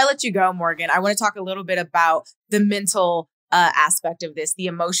 Before I let you go, Morgan, I want to talk a little bit about the mental aspect of this, the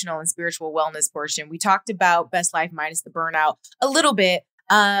emotional and spiritual wellness portion. We talked about Best Life minus the burnout a little bit.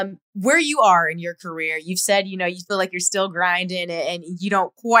 Where you are in your career, you've said, you feel like you're still grinding and you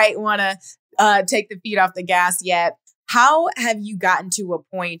don't quite want to take the feet off the gas yet. How have you gotten to a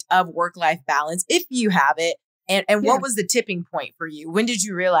point of work-life balance, if you have it? And what was the tipping point for you? When did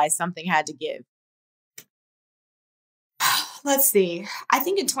you realize something had to give? Let's see. I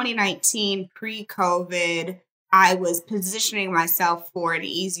think in 2019, pre-COVID, I was positioning myself for an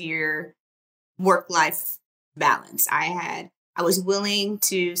easier work-life balance. I was willing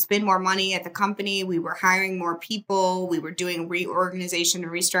to spend more money at the company. We were hiring more people. We were doing reorganization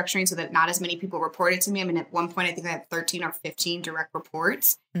and restructuring so that not as many people reported to me. I mean, at one point, I think I had 13 or 15 direct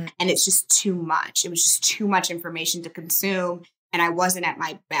reports, and it's just too much. It was just too much information to consume, and I wasn't at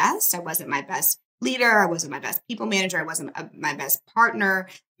my best. I wasn't my best leader. I wasn't my best people manager. I wasn't my best partner.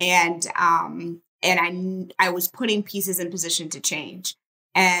 And I was putting pieces in position to change.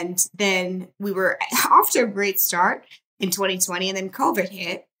 And then we were off to a great start in 2020, and then COVID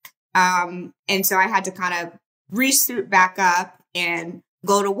hit. And so I had to kind of resuit back up and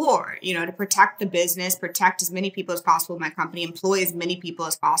go to war, to protect the business, protect as many people as possible in my company, employ as many people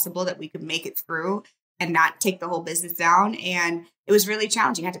as possible that we could make it through and not take the whole business down. And it was really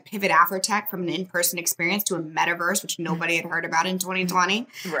challenging. I had to pivot Afrotech from an in-person experience to a metaverse, which nobody had heard about in 2020.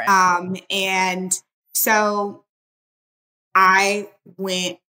 Right. And so I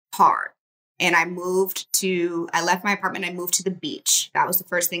went hard and I left my apartment. I moved to the beach. That was the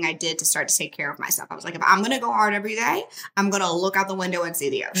first thing I did to start to take care of myself. I was like, if I'm going to go hard every day, I'm going to look out the window and see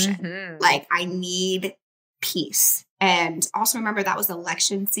the ocean. Like, I need peace. And also remember that was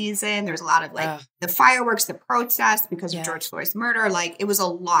election season. There's a lot of like the fireworks, the protests because of George Floyd's murder. Like it was a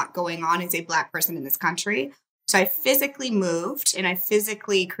lot going on as a Black person in this country. So I physically moved and I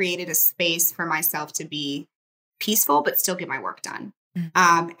physically created a space for myself to be peaceful, but still get my work done.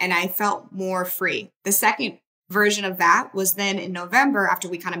 And I felt more free. The second version of that was then in November, after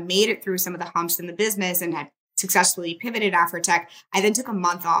we kind of made it through some of the humps in the business and had successfully pivoted Afrotech, I then took a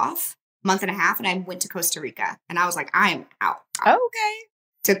month off, month and a half, and I went to Costa Rica. And I was like, I am out. Okay.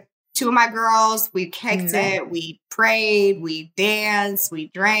 Took 2 of my girls, we kicked it, we prayed, we danced, we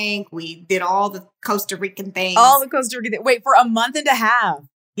drank, we did all the Costa Rican things. All the Costa Rican Wait, for a month and a half.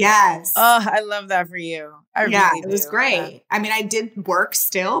 Yes. Oh, I love that for you. It was great. I mean, I did work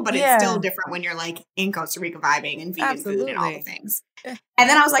still, but it's still different when you're like in Costa Rica vibing and vegan food and all the things. And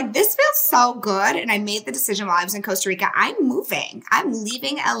then I was like, this feels so good. And I made the decision while I was in Costa Rica, I'm moving. I'm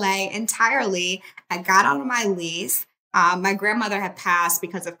leaving LA entirely. I got out of my lease. My grandmother had passed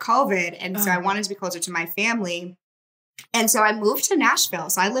because of COVID. And so I wanted to be closer to my family. And so I moved to Nashville.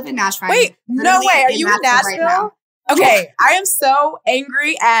 So I live in Nashville. Wait, no way. Are you in Nashville? Right, okay, I am so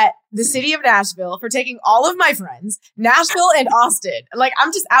angry at the city of Nashville for taking all of my friends, Nashville and Austin. Like,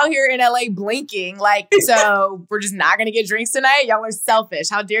 I'm just out here in LA blinking. Like, so we're just not going to get drinks tonight? Y'all are selfish.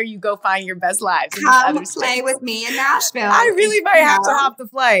 How dare you go find your best lives? Come play with me in Nashville. I really might have to hop the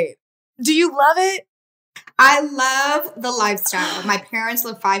flight. Do you love it? I love the lifestyle. My parents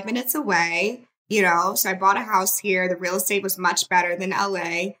live 5 minutes away, so I bought a house here. The real estate was much better than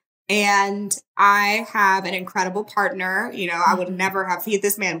LA. And I have an incredible partner. I would never have,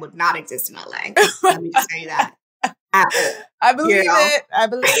 this man would not exist in LA. Let me just tell you that. I believe it. I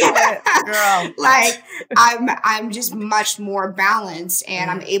believe it, girl. Like I'm just much more balanced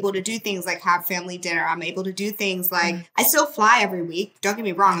and I'm able to do things like have family dinner. I'm able to do things like I still fly every week. Don't get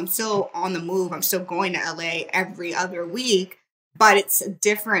me wrong. I'm still on the move. I'm still going to LA every other week. But it's a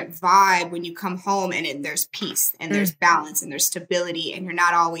different vibe when you come home and there's peace and there's balance and there's stability and you're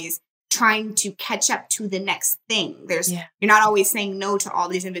not always trying to catch up to the next thing. You're not always saying no to all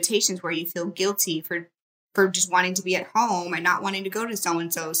these invitations where you feel guilty for just wanting to be at home and not wanting to go to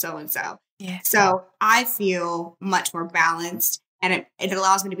so-and-so. Yeah. So I feel much more balanced and it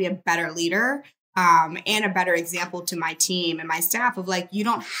allows me to be a better leader and a better example to my team and my staff of like, you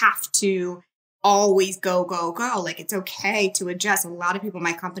don't have to always go. Like it's okay to adjust. A lot of people in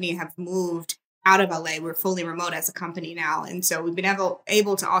my company have moved out of LA. We're fully remote as a company now. And so we've been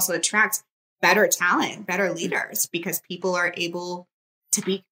able to also attract better talent, better leaders because people are able to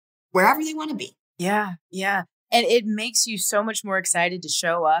be wherever they want to be. Yeah. Yeah. And it makes you so much more excited to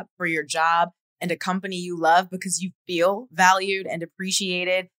show up for your job and a company you love because you feel valued and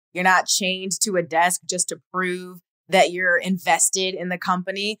appreciated. You're not chained to a desk just to prove that you're invested in the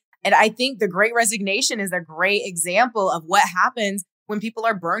company. And I think the Great Resignation is a great example of what happens when people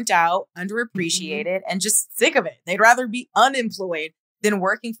are burnt out, underappreciated, and just sick of it. They'd rather be unemployed than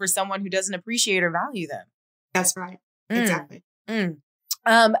working for someone who doesn't appreciate or value them. That's right. Exactly.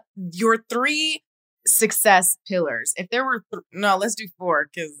 Your 3 success pillars. If there were, let's do 4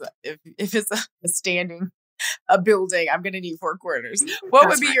 because if it's a building, I'm going to need 4 corners. What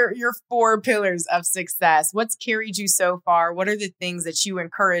would be your 4 pillars of success? What's carried you so far? What are the things that you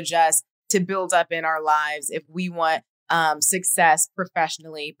encourage us to build up in our lives if we want success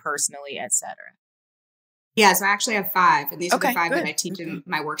professionally, personally, etc.? Yeah, so I actually have 5, and these are the 5 that I teach in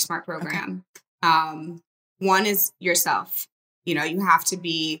my Work Smart program. One is yourself. You have to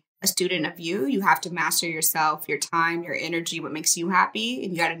be a student of you. You have to master yourself, your time, your energy, what makes you happy.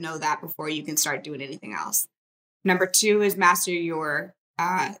 And you got to know that before you can start doing anything else. Number 2 is master your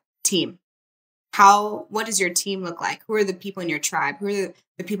team. What does your team look like? Who are the people in your tribe? Who are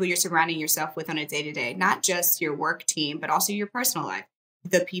the people you're surrounding yourself with on a day-to-day? Not just your work team, but also your personal life.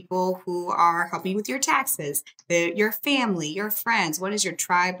 The people who are helping you with your taxes, your family, your friends. What does your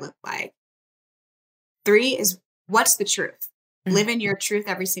tribe look like? 3 is what's the truth? Live in your truth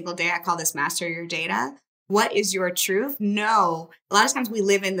every single day. I call this master your data. What is your truth? No. A lot of times we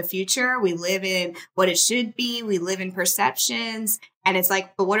live in the future. We live in what it should be. We live in perceptions. And it's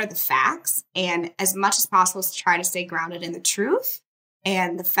like, but what are the facts? And as much as possible, try to stay grounded in the truth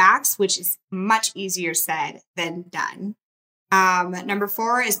and the facts, which is much easier said than done. Number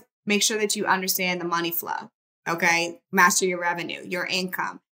 4 is make sure that you understand the money flow. Okay. Master your revenue, your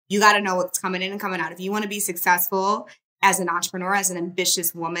income. You got to know what's coming in and coming out. If you want to be successful as an entrepreneur, as an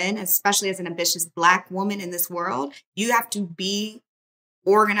ambitious woman, especially as an ambitious Black woman in this world, you have to be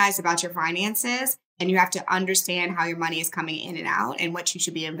organized about your finances and you have to understand how your money is coming in and out and what you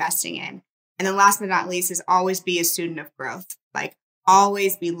should be investing in. And then last but not least is always be a student of growth. Like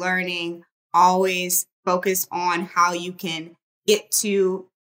always be learning, always focused on how you can get to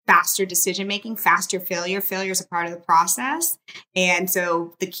faster decision making, faster failure. Failure is a part of the process. And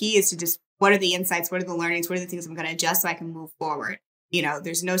so the key is to just, what are the insights? What are the learnings? What are the things I'm going to adjust so I can move forward? You know,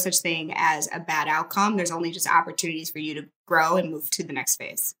 there's no such thing as a bad outcome. There's only just opportunities for you to grow and move to the next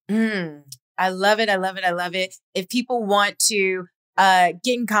phase. I love it. I love it. I love it. If people want to get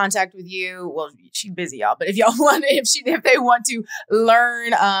in contact with you, well, she's busy, y'all, but if y'all want, if they want to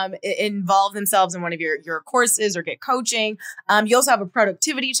learn, involve themselves in one of your courses or get coaching, you also have a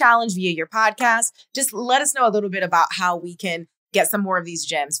productivity challenge via your podcast. Just let us know a little bit about how we can get some more of these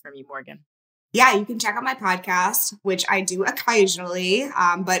gems from you, Morgan. Yeah, you can check out my podcast, which I do occasionally,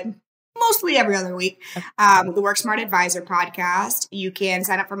 but mostly every other week. The Work Smart Advisor podcast. You can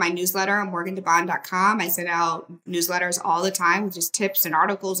sign up for my newsletter on morgandebon.com. I send out newsletters all the time with just tips and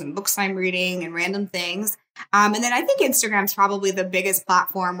articles and books I'm reading and random things. And then I think Instagram's probably the biggest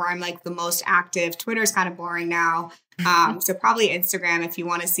platform where I'm like the most active. Twitter's kind of boring now. So probably Instagram if you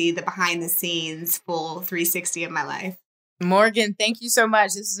want to see the behind the scenes full 360 of my life. Morgan, thank you so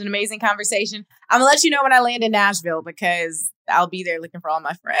much. This is an amazing conversation. I'm going to let you know when I land in Nashville because I'll be there looking for all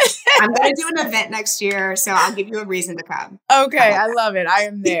my friends. I'm going to do an event next year, so I'll give you a reason to come. Okay, I love it. I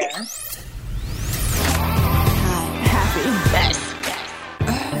am there.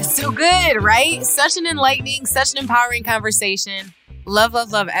 So good, right? Such an enlightening, such an empowering conversation. Love,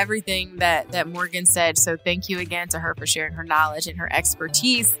 love, love everything that Morgan said. So thank you again to her for sharing her knowledge and her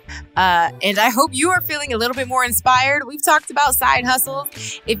expertise. And I hope you are feeling a little bit more inspired. We've talked about side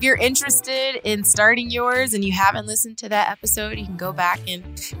hustles. If you're interested in starting yours and you haven't listened to that episode, you can go back in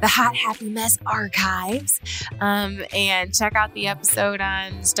the Hot Happy Mess archives and check out the episode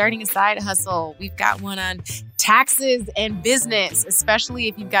on starting a side hustle. We've got one on taxes and business, especially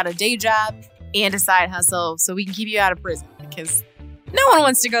if you've got a day job and a side hustle, so we can keep you out of prison because no one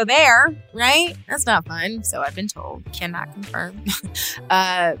wants to go there, right? That's not fun. So I've been told. Cannot confirm.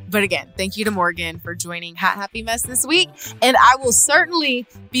 But again, thank you to Morgan for joining Hot Happy Mess this week. And I will certainly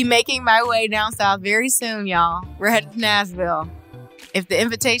be making my way down south very soon, y'all. We're headed to Nashville. If the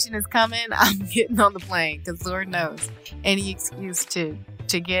invitation is coming, I'm getting on the plane because Lord knows any excuse to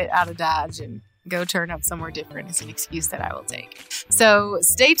get out of Dodge and go turn up somewhere different is an excuse that I will take. So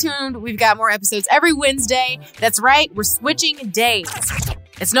stay tuned. We've got more episodes every Wednesday. That's right. We're switching days.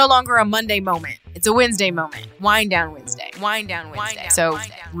 It's no longer a Monday moment. It's a Wednesday moment. Wind down Wednesday. So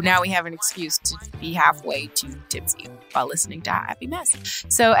now we have an excuse to be halfway too tipsy while listening to Happy Mess.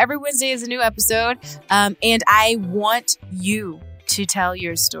 So every Wednesday is a new episode. And I want you to tell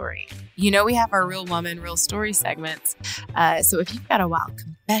your story. You know, we have our Real Woman, Real Story segments. So if you've got a wild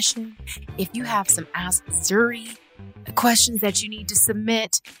confession, if you have some Ask Zuri questions that you need to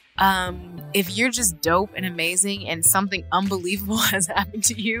submit, if you're just dope and amazing and something unbelievable has happened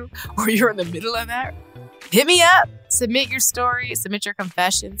to you or you're in the middle of that, hit me up. Submit your story, submit your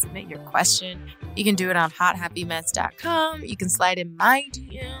confession, submit your question. You can do it on hothappymess.com. You can slide in my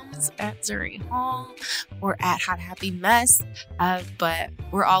DMs at Zuri Hall or at Hot Happy Mess. But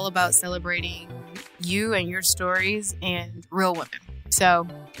we're all about celebrating you and your stories and real women. So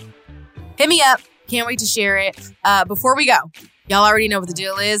hit me up. Can't wait to share it. Before we go, y'all already know what the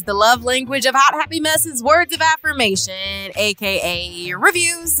deal is. The love language of Hot Happy Mess is words of affirmation, aka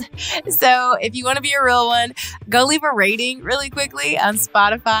reviews. So if you want to be a real one, go leave a rating really quickly on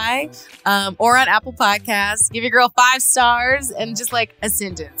Spotify or on Apple Podcasts. Give your girl 5 stars and just like a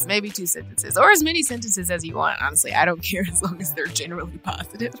sentence, maybe 2 sentences, or as many sentences as you want. Honestly, I don't care as long as they're generally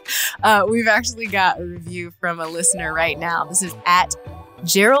positive. We've actually got a review from a listener right now. This is at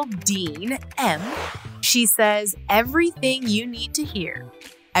Geraldine M. She says, everything you need to hear.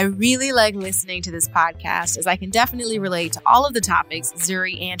 I really like listening to this podcast as I can definitely relate to all of the topics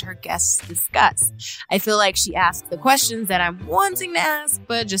Zuri and her guests discuss. I feel like she asks the questions that I'm wanting to ask,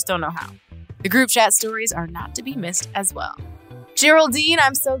 but just don't know how. The group chat stories are not to be missed as well. Geraldine,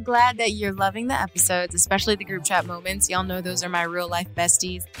 I'm so glad that you're loving the episodes, especially the group chat moments. Y'all know those are my real life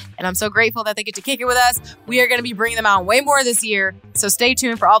besties, and I'm so grateful that they get to kick it with us. We are going to be bringing them out way more this year, so stay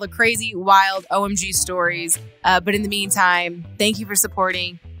tuned for all the crazy, wild OMG stories. But in the meantime, thank you for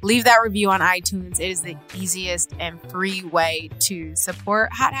supporting. Leave that review on iTunes. It is the easiest and free way to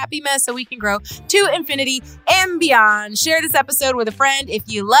support Hot Happy Mess so we can grow to infinity and beyond. Share this episode with a friend if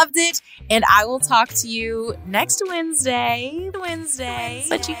you loved it. And I will talk to you next Wednesday.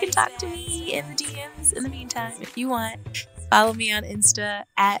 But you can talk to me in the DMs in the meantime if you want. Follow me on Insta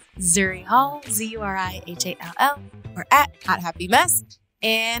at Zuri Hall, ZURIHALL, or at Hot Happy Mess.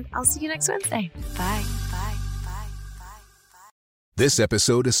 And I'll see you next Wednesday. Bye. This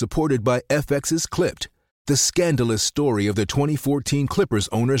episode is supported by FX's Clipped, The scandalous story of the 2014 Clippers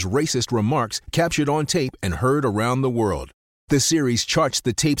owner's racist remarks captured on tape and heard around the world. The series charts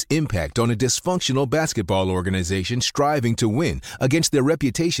the tape's impact on a dysfunctional basketball organization striving to win against their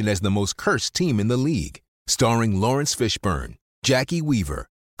reputation as the most cursed team in the league. Starring Lawrence Fishburne, Jackie Weaver,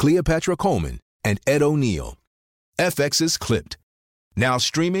 Cleopatra Coleman, and Ed O'Neill. FX's Clipped. Now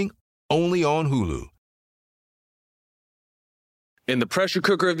streaming only on Hulu. In the pressure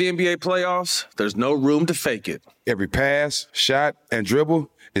cooker of the NBA playoffs, there's no room to fake it. Every pass, shot, and dribble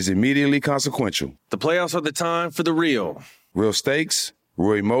is immediately consequential. The playoffs are the time for the real. Real stakes,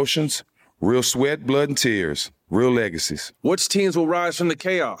 real emotions, real sweat, blood, and tears, real legacies. Which teams will rise from the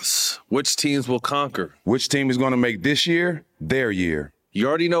chaos? Which teams will conquer? Which team is going to make this year their year? You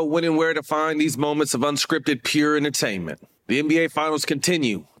already know when and where to find these moments of unscripted, pure entertainment. The NBA Finals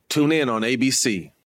continue. Tune in on ABC.